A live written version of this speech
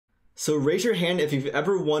So raise your hand if you've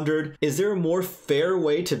ever wondered, is there a more fair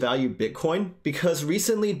way to value Bitcoin? Because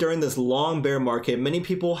recently during this long bear market, many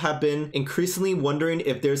people have been increasingly wondering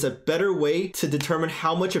if there's a better way to determine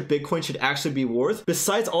how much a Bitcoin should actually be worth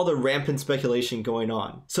besides all the rampant speculation going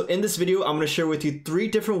on. So in this video, I'm going to share with you 3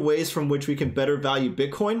 different ways from which we can better value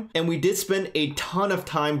Bitcoin. And we did spend a ton of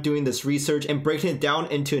time doing this research and breaking it down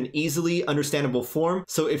into an easily understandable form.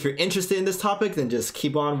 So if you're interested in this topic, then just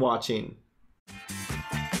keep on watching.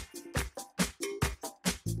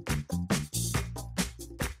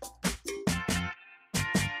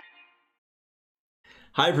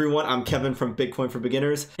 Hi everyone, I'm Kevin from Bitcoin for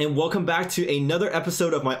Beginners, and welcome back to another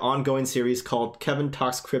episode of my ongoing series called Kevin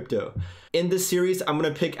Talks Crypto. In this series, I'm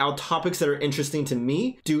going to pick out topics that are interesting to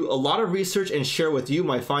me, do a lot of research, and share with you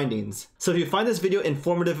my findings. So if you find this video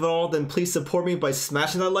informative at all, then please support me by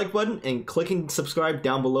smashing that like button and clicking subscribe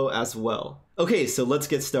down below as well. Okay, so let's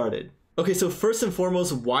get started. Okay, so first and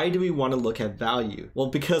foremost, why do we want to look at value? Well,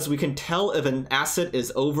 because we can tell if an asset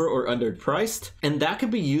is over or underpriced, and that can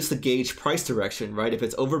be used to gauge price direction, right? If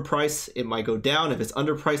it's overpriced, it might go down. If it's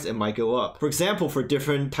underpriced, it might go up. For example, for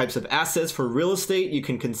different types of assets, for real estate, you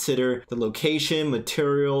can consider the location,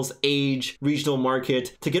 materials, age, regional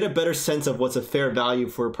market to get a better sense of what's a fair value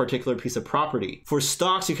for a particular piece of property. For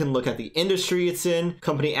stocks, you can look at the industry it's in,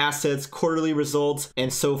 company assets, quarterly results,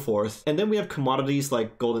 and so forth. And then we have commodities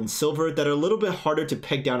like gold and silver that are a little bit harder to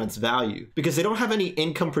peg down its value because they don't have any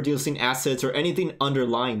income producing assets or anything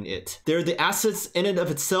underlying it. They're the assets in and of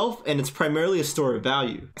itself, and it's primarily a store of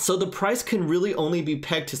value. So the price can really only be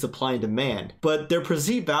pegged to supply and demand, but their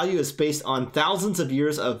perceived value is based on thousands of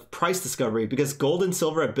years of price discovery because gold and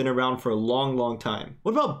silver have been around for a long time.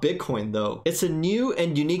 What about Bitcoin though? It's a new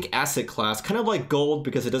and unique asset class, kind of like gold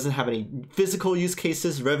because it doesn't have any physical use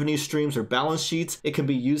cases, revenue streams, or balance sheets. It can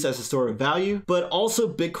be used as a store of value, but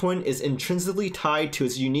also Bitcoin is intrinsically tied to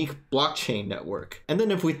its unique blockchain network. And then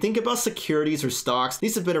if we think about securities or stocks,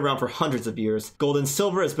 these have been around for hundreds of years. Gold and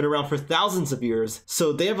silver has been around for thousands of years.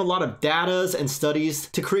 So they have a lot of data and studies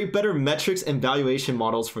to create better metrics and valuation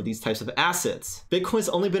models for these types of assets. Bitcoin's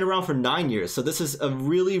only been around for 9 years. So this is a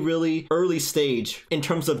really early stage in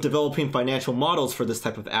terms of developing financial models for this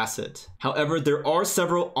type of asset. However, there are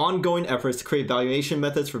several ongoing efforts to create valuation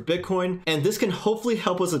methods for Bitcoin, and this can hopefully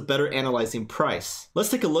help us with better analyzing price. Let's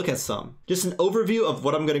take a look at some. Just an overview of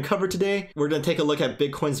what I'm going to cover today. We're going to take a look at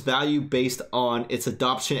Bitcoin's value based on its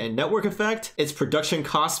adoption and network effect, its production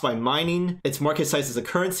costs by mining, its market size as a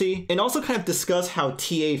currency, and also kind of discuss how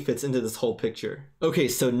TA fits into this whole picture. Okay,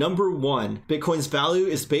 so number 1, Bitcoin's value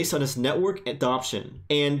is based on its network adoption.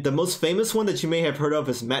 And the most famous one that you may have heard of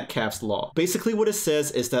is Metcalfe's law. Basically what it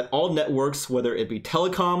says is that all networks, whether it be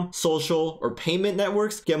telecom, social, or payment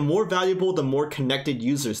networks, get more valuable the more connected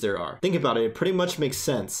users there are. Think about it, it pretty much makes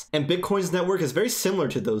sense. And Bitcoin's network is very similar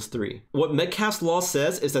to those 3. What Metcalfe's law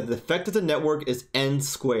says is that the effect of the network is n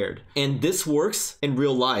squared. And this works in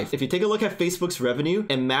real life. If you take a look at Facebook's revenue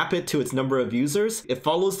and map it to its number of users, it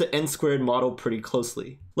follows the n squared model pretty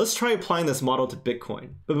closely. Let's try applying this model to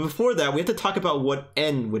Bitcoin. But before that, we have to talk about what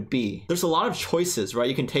n would be. There's a lot of choices, right?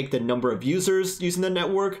 You can take the number of users using the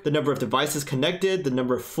network, the number of devices connected, the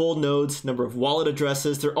number of full nodes, number of wallet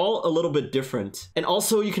addresses. They're all a little bit different. And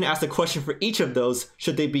also you can ask the question for each of those,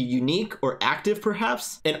 should they be unique or active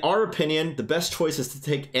perhaps? In our opinion, the best choice is to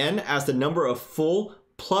take n as the number of full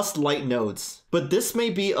plus light nodes. But this may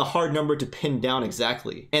be a hard number to pin down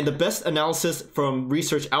exactly. And the best analysis from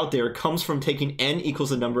research out there comes from taking n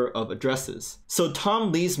equals the number of addresses. So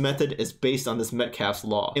Tom Lee's method is based on this Metcalfe's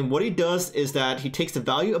law. And what he does is that he takes the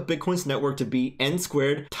value of Bitcoin's network to be n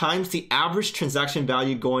squared times the average transaction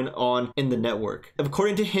value going on in the network.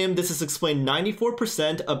 According to him, this has explained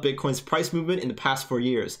 94% of Bitcoin's price movement in the past 4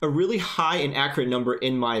 years. A really high and accurate number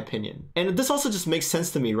in my opinion. And this also just makes sense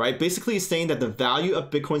to me, right? Basically it's saying that the value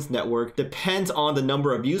of Bitcoin's network depends on the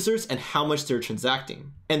number of users and how much they're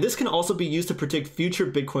transacting. And this can also be used to predict future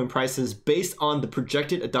Bitcoin prices based on the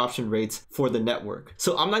projected adoption rates for the network.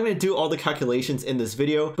 So I'm not going to do all the calculations in this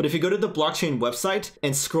video, but if you go to the blockchain website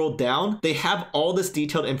and scroll down, they have all this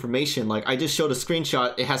detailed information. Like I just showed a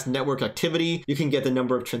screenshot, it has network activity, you can get the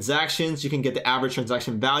number of transactions, you can get the average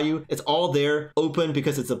transaction value. It's all there, open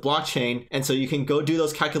because it's a blockchain, and so you can go do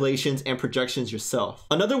those calculations and projections yourself.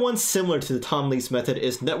 Another one similar to the Tom Lee's method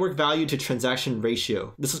is network value to transaction transaction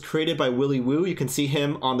ratio. This was created by Willy Woo. You can see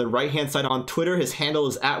him on the right hand side on Twitter. His handle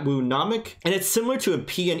is @Woonomic, and it's similar to a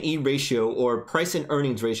P/E ratio or price and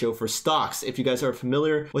earnings ratio for stocks if you guys are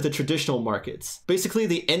familiar with the traditional markets. Basically,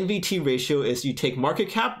 the NVT ratio is you take market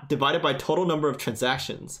cap divided by total number of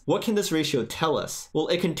transactions. What can this ratio tell us? Well,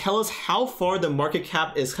 it can tell us how far the market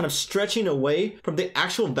cap is kind of stretching away from the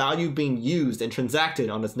actual value being used and transacted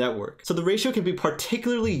on this network. So the ratio can be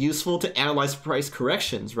particularly useful to analyze price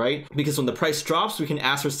corrections, right? Because when the price drops, we can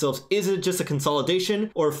ask ourselves, is it just a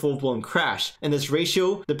consolidation or a full-blown crash? And this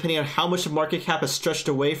ratio, depending on how much the market cap has stretched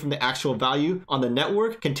away from the actual value on the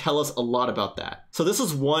network, can tell us a lot about that. So this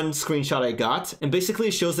is one screenshot I got, and basically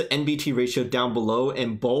it shows the NVT ratio down below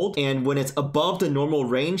in bold, and when it's above the normal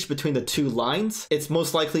range between the two lines, it's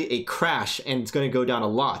most likely a crash and it's going to go down a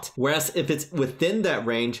lot. Whereas if it's within that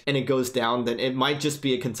range and it goes down, then it might just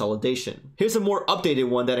be a consolidation. Here's a more updated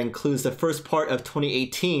one that includes the first part of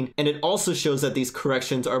 2018, and it also shows that these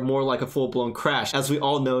corrections are more like a full-blown crash, as we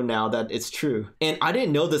all know now that it's true. And I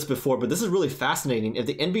didn't know this before, but this is really fascinating. If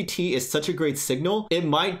the NVT is such a great signal, it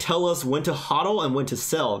might tell us when to hodl and when to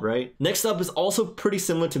sell, right? Next up is also pretty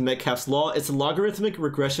similar to Metcalfe's law. It's a logarithmic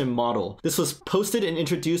regression model. This was posted and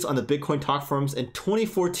introduced on the Bitcoin talk forums in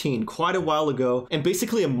 2014, quite a while ago, and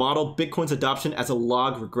basically it modeled Bitcoin's adoption as a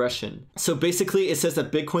log regression. So basically it says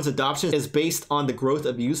that Bitcoin's adoption is based on the growth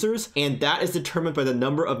of users, and that is determined by the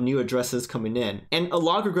number of new addresses coming in. And a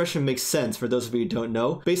log regression makes sense for those of you who don't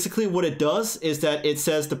know. Basically what it does is that it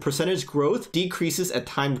says the percentage growth decreases as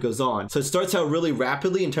time goes on. So it starts out really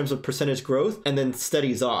rapidly in terms of percentage growth and then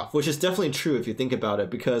steadies off, which is definitely true if you think about it,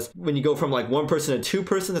 because when you go from like 1% to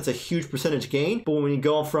 2%, that's a huge percentage gain. But when you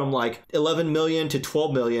go from like 11 million to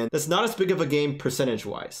 12 million, that's not as big of a gain percentage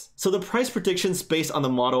wise. So the price predictions based on the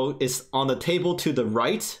model is on the table to the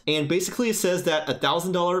right. And basically it says that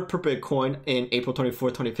 $1,000 per Bitcoin in April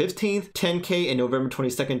 24th, 2015, 10K in November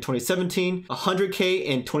 22nd, 2017, 100K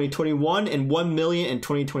in 2021, and 1 million in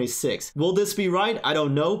 2026. Will this be right? I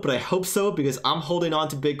don't know, but I hope so, because I'm holding on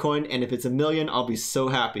to Bitcoin, and if it's a million, I'll be so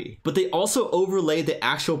happy. But they also overlay the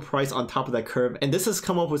actual price on top of that curve, and this has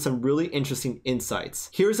come up with some really interesting insights.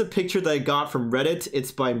 Here's a picture that I got from Reddit.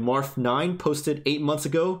 It's by Marf9, posted 8 months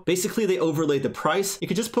ago. Basically, they overlaid the price. You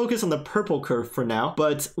could just focus on the purple curve for now,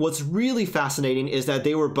 but what's really fascinating is that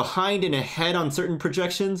they were behind and ahead on certain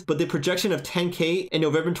projections, but the projection of 10K in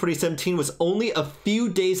November 2017 was only a few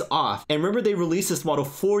days off. And remember, they released this model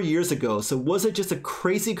 4 years ago, so was it just a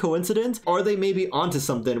crazy coincidence? Or are they maybe onto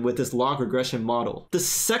something with this log regression model? The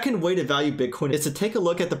second way to value Bitcoin is to take a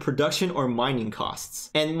look at the production or mining costs.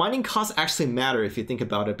 And mining costs actually matter if you think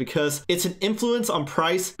about it, because it's an influence on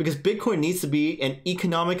price, because Bitcoin needs to be an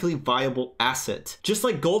economically viable asset. Just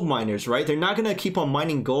like gold miners, right? They're not gonna keep on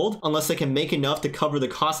mining gold unless they can make enough to cover the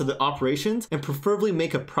cost of the operations and preferably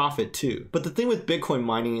make a profit too. But the thing with Bitcoin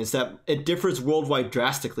mining is that it differs worldwide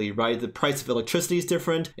drastically, right? The price of electricity is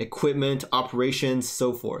different, equipment, operations,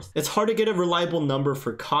 so forth. It's hard to get a reliable number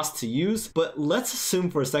for cost to use, but let's assume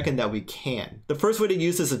for a second that we can. The first way to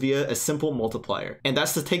use this is via a simple multiplier, and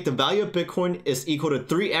that's to take the value of Bitcoin is equal to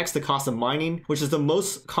 3x the cost of mining, which is the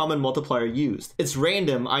most common multiplier used. It's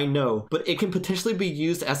random, I know, but it can potentially be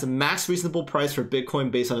used as the max reasonable price for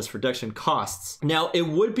Bitcoin based on its production costs. Now, it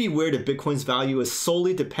would be weird if Bitcoin's value is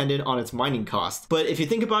solely dependent on its mining cost, but if you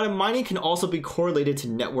think about it, mining can also be correlated to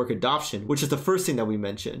network adoption, which is the first thing that we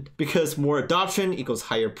mentioned, because more adoption equals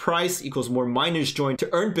higher price equals more miners join to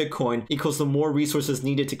earn Bitcoin equals the more resources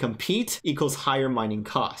needed to compete equals higher mining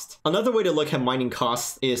cost. Another way to look at mining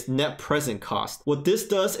costs is net present cost. What this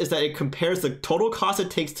does is that it compares the total cost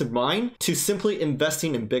it takes to mine to simply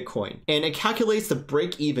investing in Bitcoin, and it calculates the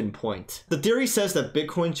break-even point. The theory says that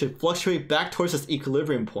Bitcoin should fluctuate back towards its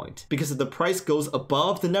equilibrium point, because if the price goes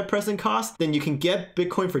above the net present cost, then you can get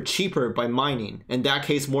Bitcoin for cheaper by mining. In that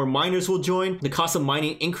case, more miners will join, the cost of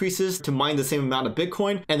mining increases to mine the same amount of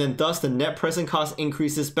Bitcoin, and then thus the net present cost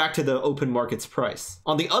increases back to the open market's price.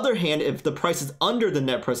 On the other hand, if the price is under the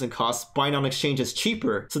net present cost, buying on exchange is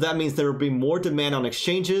cheaper, so that means there will be more demand on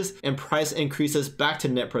exchanges and price increases back to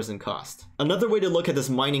net present cost. Another way to look at this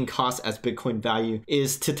mining cost as Bitcoin value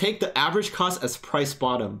is to take the average cost as price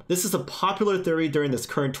bottom. This is a popular theory during this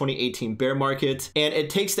current 2018 bear market, and it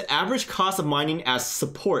takes the average cost of mining as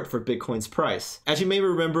support for Bitcoin's price. As you may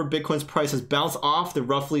remember, Bitcoin's price has bounced off the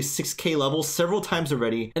roughly 6K level several times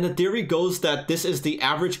already, and the theory goes that this is the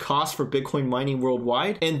average cost for Bitcoin mining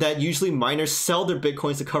worldwide, and that usually miners sell their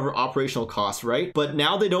Bitcoins to cover operational costs, right? But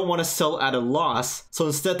now they don't want to sell at a loss, so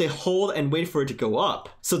instead they hold and wait for it to go up.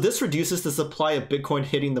 So this reduces the supply of Bitcoin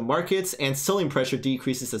hitting the markets, and selling pressure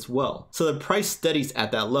decreases as well. So the price steadies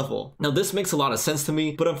at that level. Now this makes a lot of sense to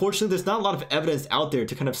me, but unfortunately there's not a lot of evidence out there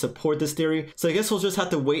to kind of support this theory. So I guess we'll just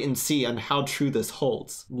have to wait and see on how true this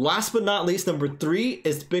holds. Last but not least, number 3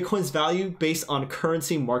 is Bitcoin's value based on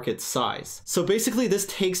currency market size. So basically this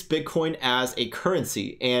takes Bitcoin as a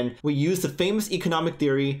currency, and we use the famous economic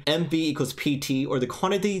theory MV equals PT, or the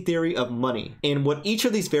quantity theory of money. And what each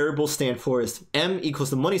of these variables stand for is M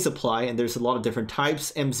equals the money supply, and there's a lot of different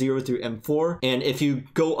types, M0 through M4. And if you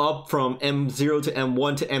go up from M0 to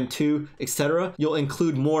M1 to M2, etc., you'll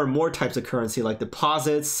include more and more types of currency like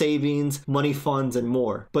deposits, savings, money funds, and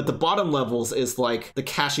more. But the bottom levels is like the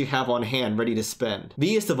cash you have on hand ready to spend.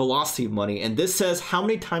 V is the velocity of money, and this says how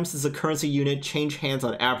many times does a currency unit change hands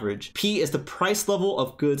on average. P is the price level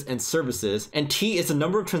of goods and services, and T is the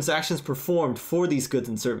number of transactions performed for these goods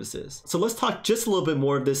and services. So let's talk just a little bit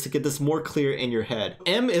more of this to get this more clear in your head.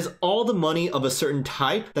 M is all the money of a certain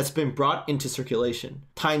type that's been brought into circulation,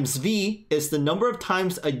 times V is the number of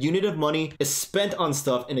times a unit of money is spent on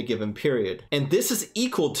stuff in a given period. And this is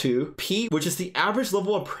equal to P, which is the average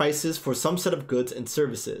level of prices for some set of goods and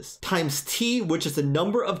services, times T, which is the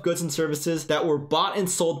number of goods and services that were bought and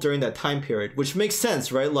sold during that time period, which makes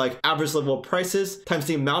sense, right? Like average level of prices times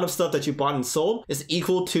the amount of stuff that you bought and sold is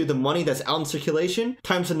equal to the money that's out in circulation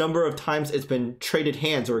times the number of times it's been traded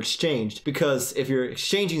hands or exchanged, because if you're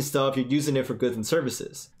exchanging stuff, you're using it for goods and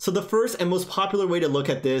services. So the first and most popular way to look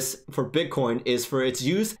at this for Bitcoin is for its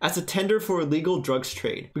use as a tender for illegal drugs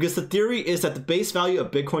trade, because the theory is that the base value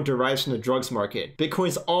of Bitcoin derives from the drugs market. Bitcoin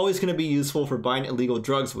is always going to be useful for buying illegal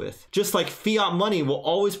drugs with, just like fiat money will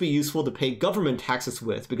always be useful to pay government taxes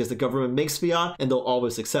with, because the government makes fiat and they'll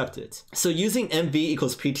always accept it. So using MV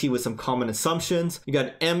equals PT with some common assumptions, you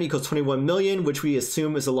got M equals 21 million, which we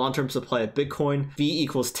assume is a long-term supply of Bitcoin. V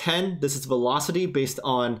equals 10, this is velocity based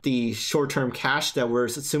on the short-term cash that we're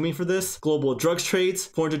assuming for this. Global drugs trades,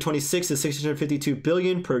 426 to 652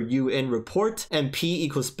 billion per UN report, and P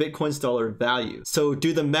equals Bitcoin's dollar value. So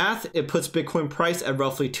do the math, it puts Bitcoin price at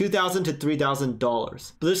roughly $2,000 to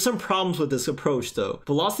 $3,000. But there's some problems with this approach though.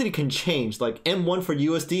 Velocity can change, like M1 for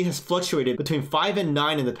USD has fluctuated between 5 and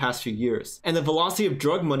 9 in the past few years. And the velocity of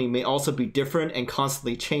drug money may also be different and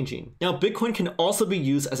constantly changing. Now Bitcoin can also be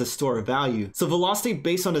used as a store of value, so velocity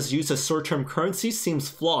based on its use as short-term currency seems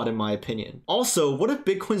flawed in my opinion. Also, what if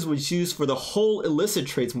Bitcoin was used for the whole illicit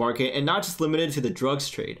trades market and not just limited to the drugs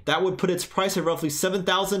trade? That would put its price at roughly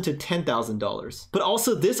 $7,000 to $10,000. But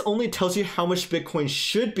also this only tells you how much Bitcoin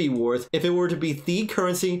should be worth if it were to be the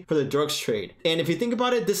currency for the drugs trade. And if you think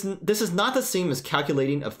about it, this is not the same as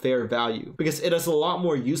calculating a fair value, because it has a lot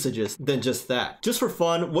more usages than just that. Just for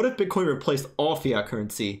fun, what if Bitcoin replaced all fiat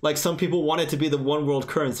currency? Like some people want it to be the one world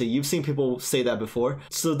currency. You've seen people say that before.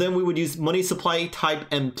 So then we would use money supply type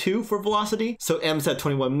M2 for velocity. So M's at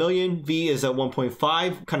 21 million, V is at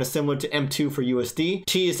 1.5, kind of similar to M2 for USD.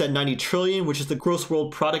 T is at 90 trillion, which is the gross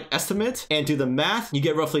world product estimate. And do the math, you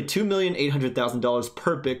get roughly $2,800,000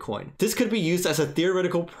 per Bitcoin. This could be used as a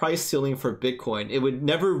theoretical price ceiling for Bitcoin. It would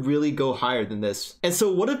never really go higher than this. And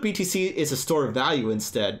so what if BTC is a store of value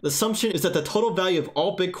instead? The assumption is that the total value of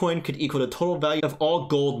all Bitcoin could equal the total value of all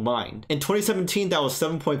gold mined. In 2017, that was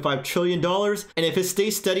 $7.5 trillion. And if it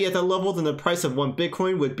stays steady at that level, then the price of one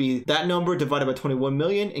Bitcoin would be that number divided by 21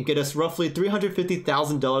 million and get us roughly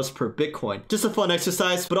 $350,000 per Bitcoin. Just a fun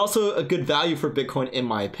exercise, but also a good value for Bitcoin in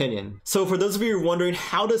my opinion. So for those of you who are wondering,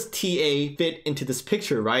 how does TA fit into this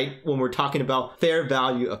picture, right? When we're talking about fair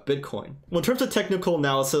value of Bitcoin. Well, in terms of technical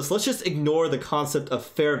analysis, let's just ignore the concept of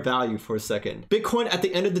fair value for a second. Bitcoin at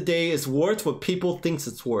the end of the day is worth what people think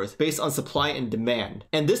it's worth based on supply and demand.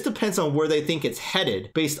 And this depends on where they think it's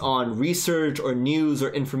headed based on research or news or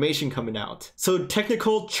information coming out. So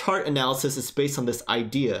technical chart analysis is based on this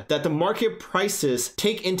idea that the market prices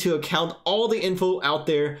take into account all the info out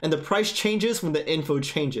there and the price changes when the info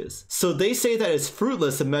changes. So they say that it's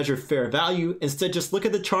fruitless to measure fair value, instead just look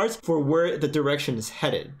at the charts for where the direction is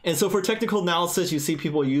headed. And so for technical analysis, you see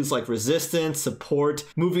people use like resistance, support,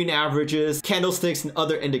 moving averages, candlesticks, and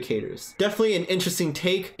other indicators. Definitely an interesting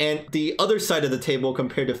take and the other side of the table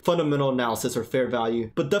compared to fundamental analysis or fair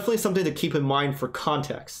value, but definitely something to keep in mind for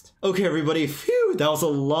context. Okay everybody, phew, that was a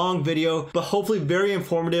long video, but hopefully very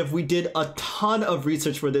informative. We did a ton of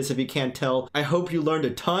research for this if you can't tell. I hope you learned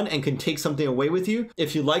a ton and can take something away with you.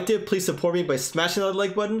 If you liked it, please support me by smashing that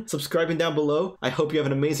like button, subscribing down below. I hope you have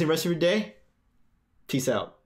an amazing rest of your day. Peace out.